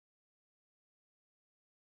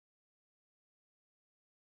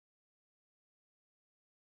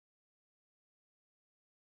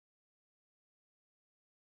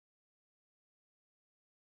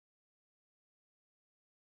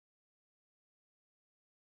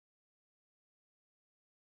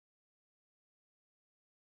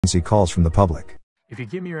emergency calls from the public. If you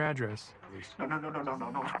give me your address.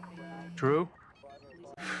 No. True?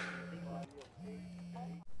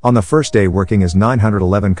 On the first day working as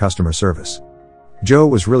 911 customer service, Joe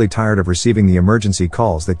was really tired of receiving the emergency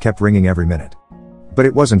calls that kept ringing every minute. But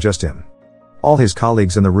it wasn't just him. All his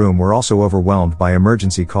colleagues in the room were also overwhelmed by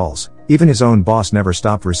emergency calls. Even his own boss never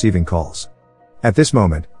stopped receiving calls. At this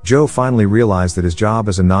moment, Joe finally realized that his job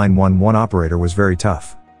as a 911 operator was very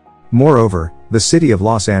tough. Moreover, the city of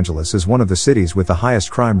Los Angeles is one of the cities with the highest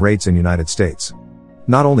crime rates in the United States.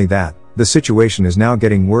 Not only that, the situation is now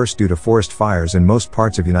getting worse due to forest fires in most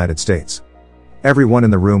parts of the United States. Everyone in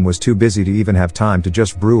the room was too busy to even have time to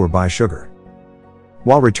just brew or buy sugar.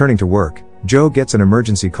 While returning to work, Joe gets an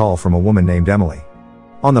emergency call from a woman named Emily.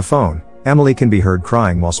 On the phone, Emily can be heard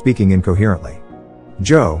crying while speaking incoherently.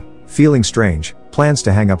 Joe, feeling strange, plans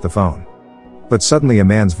to hang up the phone. But suddenly a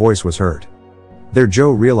man's voice was heard. There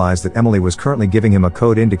Joe realized that Emily was currently giving him a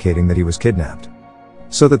code indicating that he was kidnapped.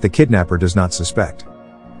 So that the kidnapper does not suspect.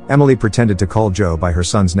 Emily pretended to call Joe by her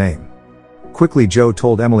son's name. Quickly Joe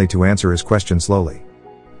told Emily to answer his question slowly.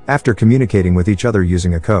 After communicating with each other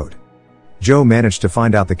using a code, Joe managed to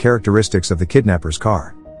find out the characteristics of the kidnapper's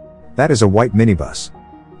car. That is a white minibus.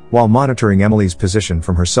 While monitoring Emily's position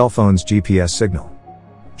from her cell phone's GPS signal,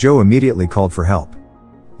 Joe immediately called for help.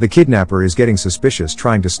 The kidnapper is getting suspicious,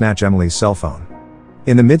 trying to snatch Emily's cell phone.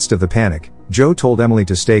 In the midst of the panic, Joe told Emily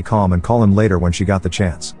to stay calm and call him later when she got the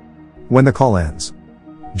chance. When the call ends,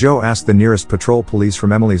 Joe asked the nearest patrol police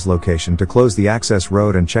from Emily's location to close the access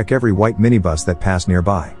road and check every white minibus that passed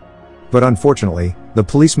nearby. But unfortunately, the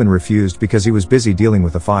policeman refused because he was busy dealing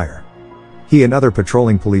with the fire. He and other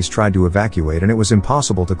patrolling police tried to evacuate and it was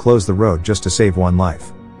impossible to close the road just to save one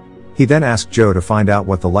life. He then asked Joe to find out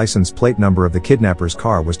what the license plate number of the kidnapper's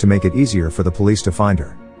car was to make it easier for the police to find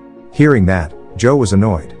her. Hearing that, Joe was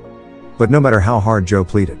annoyed. But no matter how hard Joe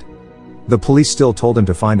pleaded, the police still told him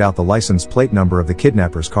to find out the license plate number of the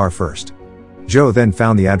kidnapper's car first. Joe then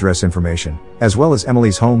found the address information, as well as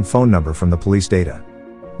Emily's home phone number from the police data.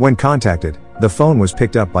 When contacted, the phone was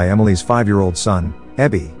picked up by Emily's 5-year-old son,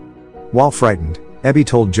 Ebby. While frightened, Ebby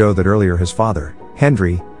told Joe that earlier his father,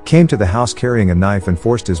 Henry, came to the house carrying a knife and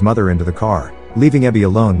forced his mother into the car, leaving Ebby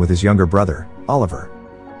alone with his younger brother, Oliver.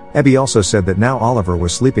 Ebby also said that now Oliver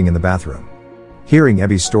was sleeping in the bathroom. Hearing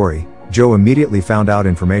Ebby's story, Joe immediately found out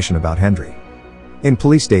information about Henry in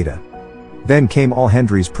police data. Then came all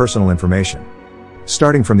Henry's personal information,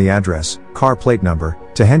 starting from the address, car plate number,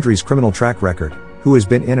 to Henry's criminal track record, who has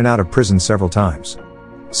been in and out of prison several times.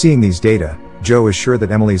 Seeing these data, Joe is sure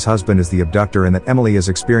that Emily's husband is the abductor and that Emily is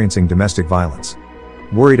experiencing domestic violence.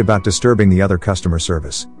 Worried about disturbing the other customer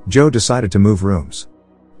service, Joe decided to move rooms.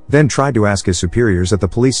 Then tried to ask his superiors at the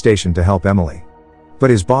police station to help Emily. But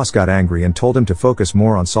his boss got angry and told him to focus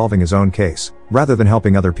more on solving his own case, rather than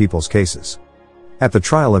helping other people's cases. At the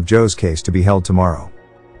trial of Joe's case to be held tomorrow,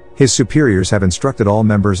 his superiors have instructed all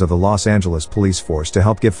members of the Los Angeles police force to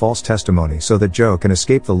help give false testimony so that Joe can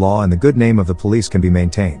escape the law and the good name of the police can be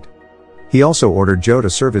maintained. He also ordered Joe to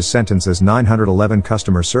serve his sentence as 911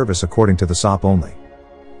 customer service according to the SOP only.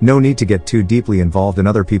 No need to get too deeply involved in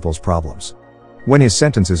other people's problems. When his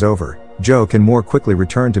sentence is over, Joe can more quickly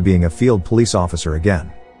return to being a field police officer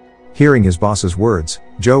again. Hearing his boss's words,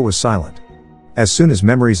 Joe was silent. As soon as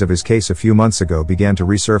memories of his case a few months ago began to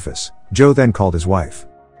resurface, Joe then called his wife.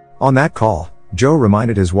 On that call, Joe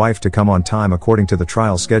reminded his wife to come on time according to the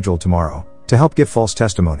trial scheduled tomorrow, to help give false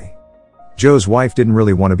testimony. Joe's wife didn't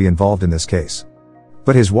really want to be involved in this case.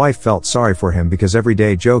 But his wife felt sorry for him because every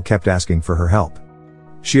day Joe kept asking for her help.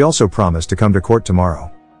 She also promised to come to court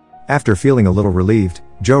tomorrow. After feeling a little relieved,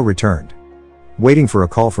 Joe returned, waiting for a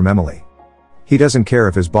call from Emily. He doesn't care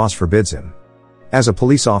if his boss forbids him. As a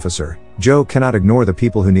police officer, Joe cannot ignore the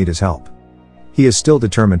people who need his help. He is still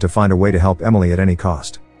determined to find a way to help Emily at any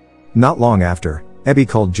cost. Not long after, Ebby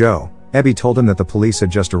called Joe. Ebby told him that the police had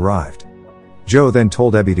just arrived. Joe then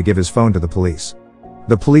told Ebby to give his phone to the police.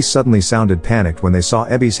 The police suddenly sounded panicked when they saw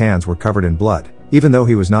Ebby's hands were covered in blood, even though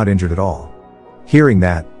he was not injured at all. Hearing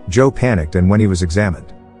that, Joe panicked, and when he was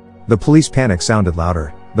examined, the police panic sounded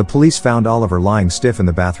louder. The police found Oliver lying stiff in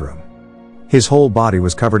the bathroom. His whole body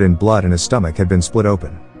was covered in blood and his stomach had been split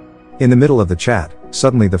open. In the middle of the chat,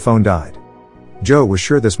 suddenly the phone died. Joe was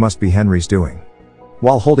sure this must be Henry's doing.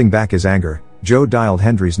 While holding back his anger, Joe dialed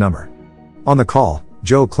Henry's number. On the call,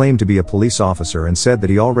 Joe claimed to be a police officer and said that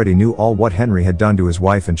he already knew all what Henry had done to his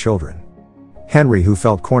wife and children. Henry, who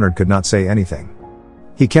felt cornered, could not say anything.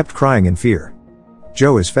 He kept crying in fear.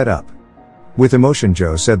 Joe is fed up. With emotion,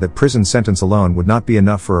 Joe said that prison sentence alone would not be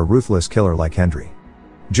enough for a ruthless killer like Henry.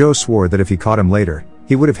 Joe swore that if he caught him later,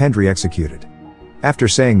 he would have Henry executed. After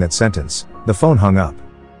saying that sentence, the phone hung up.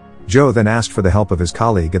 Joe then asked for the help of his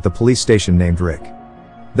colleague at the police station named Rick.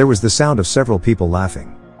 There was the sound of several people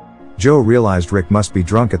laughing. Joe realized Rick must be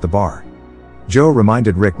drunk at the bar. Joe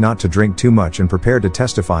reminded Rick not to drink too much and prepared to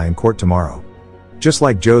testify in court tomorrow. Just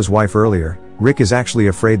like Joe's wife earlier, Rick is actually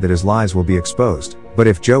afraid that his lies will be exposed, but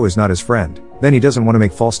if Joe is not his friend, then he doesn't want to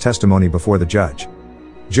make false testimony before the judge.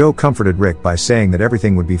 Joe comforted Rick by saying that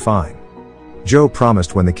everything would be fine. Joe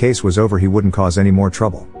promised when the case was over he wouldn't cause any more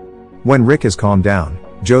trouble. When Rick has calmed down,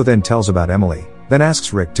 Joe then tells about Emily, then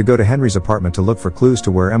asks Rick to go to Henry's apartment to look for clues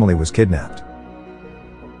to where Emily was kidnapped.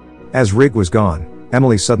 As Rick was gone,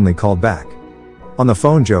 Emily suddenly called back. On the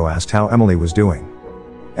phone, Joe asked how Emily was doing.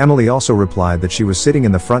 Emily also replied that she was sitting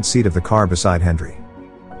in the front seat of the car beside Henry.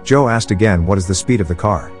 Joe asked again what is the speed of the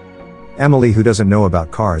car. Emily, who doesn't know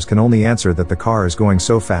about cars, can only answer that the car is going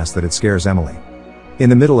so fast that it scares Emily. In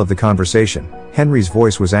the middle of the conversation, Henry's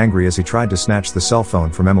voice was angry as he tried to snatch the cell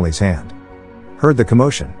phone from Emily's hand. Heard the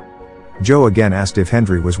commotion. Joe again asked if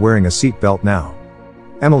Henry was wearing a seat belt now.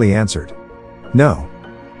 Emily answered, no.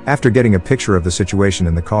 After getting a picture of the situation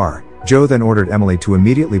in the car, Joe then ordered Emily to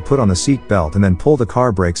immediately put on the seat belt and then pull the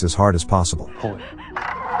car brakes as hard as possible.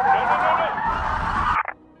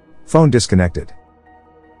 Phone disconnected.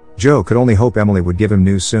 Joe could only hope Emily would give him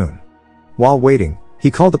news soon. While waiting, he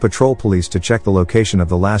called the patrol police to check the location of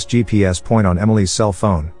the last GPS point on Emily's cell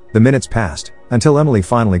phone. The minutes passed, until Emily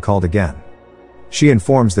finally called again. She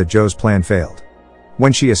informs that Joe's plan failed.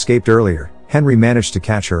 When she escaped earlier, Henry managed to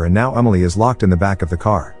catch her and now Emily is locked in the back of the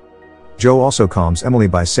car. Joe also calms Emily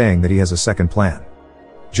by saying that he has a second plan.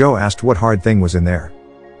 Joe asked what hard thing was in there.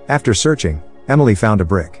 After searching, Emily found a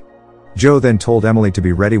brick. Joe then told Emily to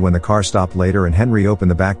be ready when the car stopped later and Henry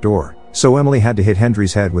opened the back door, so Emily had to hit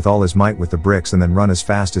Henry's head with all his might with the bricks and then run as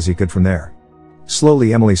fast as he could from there.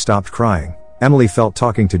 Slowly Emily stopped crying. Emily felt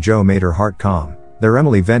talking to Joe made her heart calm. There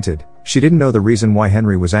Emily vented. She didn't know the reason why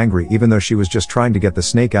Henry was angry even though she was just trying to get the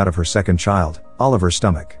snake out of her second child, Oliver's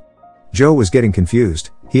stomach. Joe was getting confused.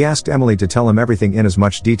 He asked Emily to tell him everything in as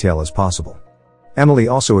much detail as possible. Emily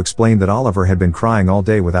also explained that Oliver had been crying all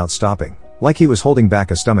day without stopping, like he was holding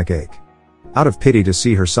back a stomach ache. Out of pity to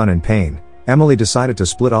see her son in pain, Emily decided to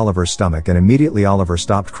split Oliver's stomach and immediately Oliver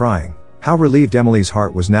stopped crying. How relieved Emily's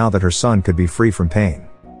heart was now that her son could be free from pain.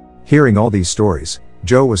 Hearing all these stories,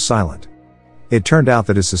 Joe was silent. It turned out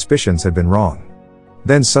that his suspicions had been wrong.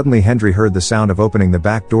 Then suddenly Henry heard the sound of opening the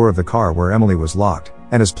back door of the car where Emily was locked,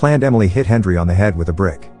 and as planned Emily hit Henry on the head with a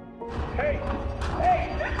brick.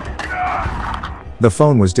 The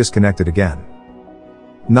phone was disconnected again.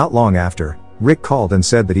 Not long after, Rick called and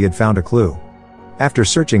said that he had found a clue. After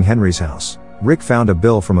searching Henry's house, Rick found a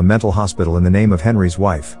bill from a mental hospital in the name of Henry's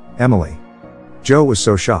wife, Emily. Joe was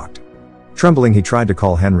so shocked. Trembling, he tried to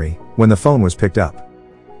call Henry. When the phone was picked up,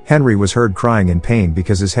 Henry was heard crying in pain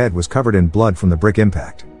because his head was covered in blood from the brick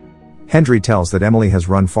impact. Henry tells that Emily has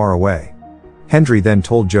run far away. Henry then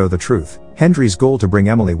told Joe the truth. Henry's goal to bring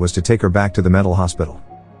Emily was to take her back to the mental hospital.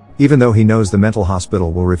 Even though he knows the mental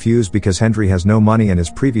hospital will refuse because Henry has no money and his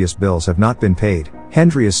previous bills have not been paid,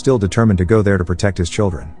 Henry is still determined to go there to protect his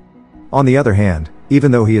children. On the other hand,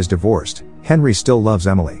 even though he is divorced, Henry still loves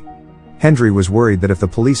Emily. Henry was worried that if the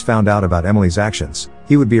police found out about Emily's actions,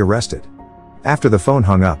 he would be arrested. After the phone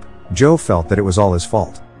hung up, Joe felt that it was all his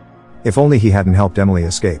fault. If only he hadn't helped Emily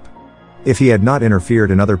escape. If he had not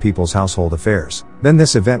interfered in other people's household affairs, then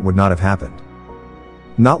this event would not have happened.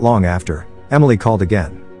 Not long after, Emily called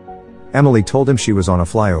again. Emily told him she was on a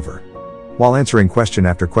flyover. While answering question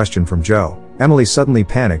after question from Joe, Emily suddenly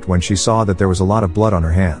panicked when she saw that there was a lot of blood on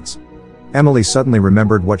her hands. Emily suddenly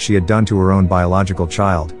remembered what she had done to her own biological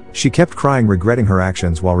child. She kept crying, regretting her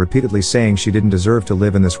actions while repeatedly saying she didn't deserve to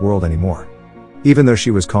live in this world anymore. Even though she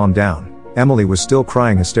was calmed down, Emily was still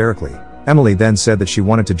crying hysterically. Emily then said that she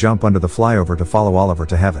wanted to jump under the flyover to follow Oliver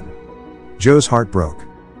to heaven. Joe's heart broke.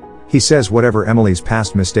 He says whatever Emily's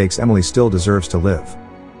past mistakes, Emily still deserves to live.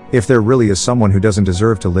 If there really is someone who doesn't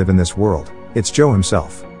deserve to live in this world, it's Joe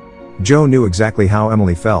himself. Joe knew exactly how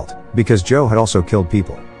Emily felt, because Joe had also killed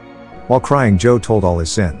people. While crying, Joe told all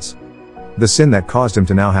his sins. The sin that caused him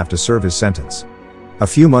to now have to serve his sentence. A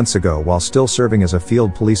few months ago, while still serving as a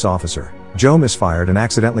field police officer, Joe misfired and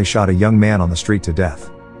accidentally shot a young man on the street to death.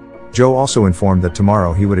 Joe also informed that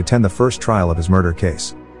tomorrow he would attend the first trial of his murder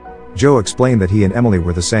case. Joe explained that he and Emily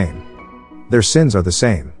were the same. Their sins are the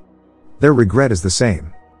same. Their regret is the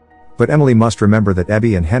same. But Emily must remember that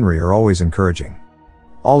Abby and Henry are always encouraging.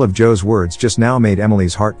 All of Joe's words just now made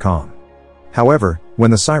Emily's heart calm. However,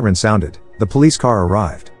 when the siren sounded, the police car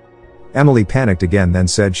arrived. Emily panicked again, then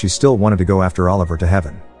said she still wanted to go after Oliver to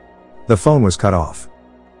heaven. The phone was cut off.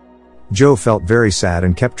 Joe felt very sad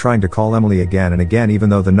and kept trying to call Emily again and again even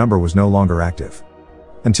though the number was no longer active.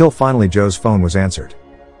 Until finally Joe's phone was answered.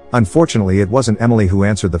 Unfortunately, it wasn't Emily who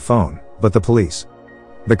answered the phone, but the police.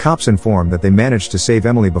 The cops informed that they managed to save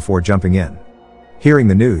Emily before jumping in. Hearing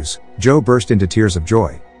the news, Joe burst into tears of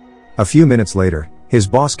joy. A few minutes later, his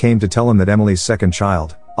boss came to tell him that Emily's second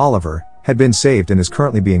child, Oliver, had been saved and is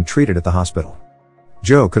currently being treated at the hospital.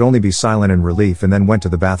 Joe could only be silent in relief and then went to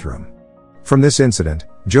the bathroom. From this incident,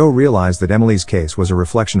 Joe realized that Emily's case was a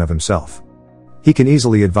reflection of himself. He can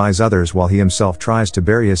easily advise others while he himself tries to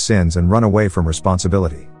bury his sins and run away from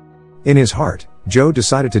responsibility. In his heart, Joe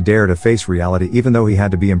decided to dare to face reality even though he had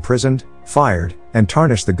to be imprisoned, fired, and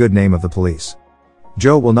tarnish the good name of the police.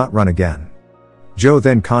 Joe will not run again. Joe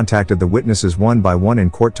then contacted the witnesses one by one in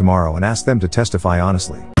court tomorrow and asked them to testify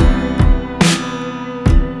honestly.